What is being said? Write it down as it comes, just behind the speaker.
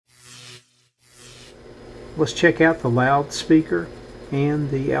let's check out the loudspeaker and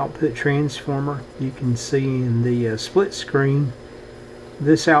the output transformer. You can see in the split screen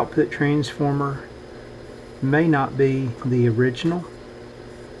this output transformer may not be the original.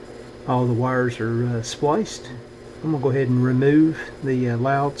 All the wires are spliced. I'm going to go ahead and remove the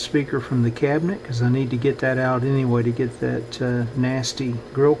loudspeaker from the cabinet because I need to get that out anyway to get that nasty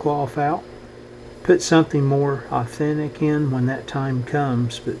grill cloth out. Put something more authentic in when that time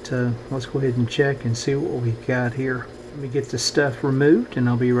comes, but let's go ahead and check and see what we've got here. Let me get this stuff removed and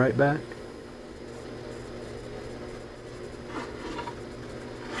I'll be right back.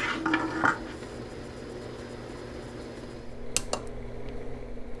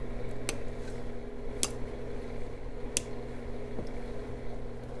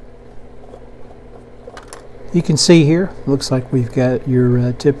 You can see here, looks like we've got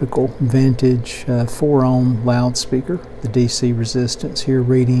your typical vintage 4 ohm loudspeaker. The DC resistance here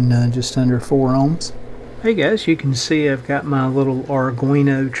reading just under 4 ohms. Hey guys, you can see I've got my little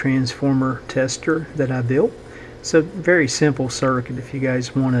Arduino transformer tester that I built. It's a very simple circuit. If you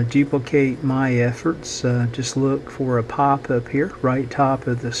guys want to duplicate my efforts, just look for a pop-up here, right top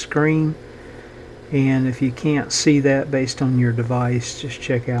of the screen. And if you can't see that based on your device, just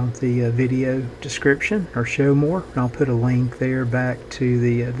check out the video description or show more. I'll put a link there back to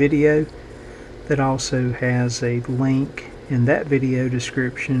the video that also has a link in that video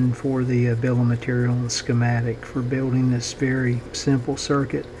description for the bill of material and schematic for building this very simple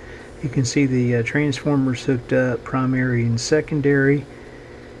circuit. You can see the transformers hooked up, primary and secondary,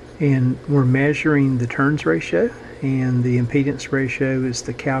 and we're measuring the turns ratio. And the impedance ratio is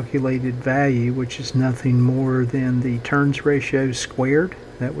the calculated value, which is nothing more than the turns ratio squared.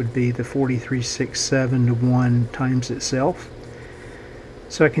 That would be the 4367 to 1 times itself.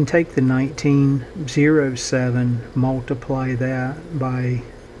 So I can take the 1907, multiply that by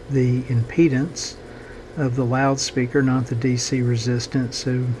the impedance of the loudspeaker, not the DC resistance.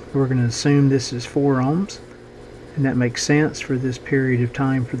 So we're going to assume this is 4 ohms. And that makes sense for this period of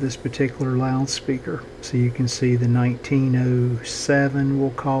time for this particular loudspeaker. So you can see the 1907,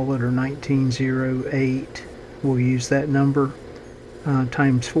 we'll call it, or 1908, we'll use that number,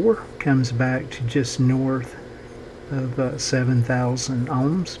 times 4 comes back to just north of 7,000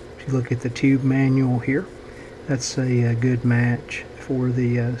 ohms. If you look at the tube manual here, that's a good match for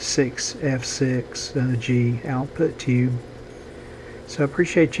the 6F6G output tube. So I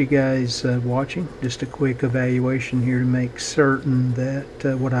appreciate you guys watching. Just a quick evaluation here to make certain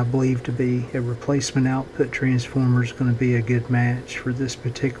that what I believe to be a replacement output transformer is going to be a good match for this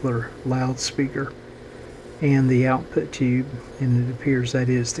particular loudspeaker and the output tube, and it appears that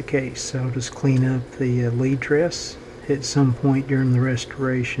is the case. So I'll just clean up the lead dress at some point during the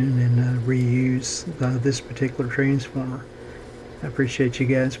restoration and reuse this particular transformer. I appreciate you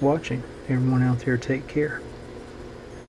guys watching. Everyone out there, take care.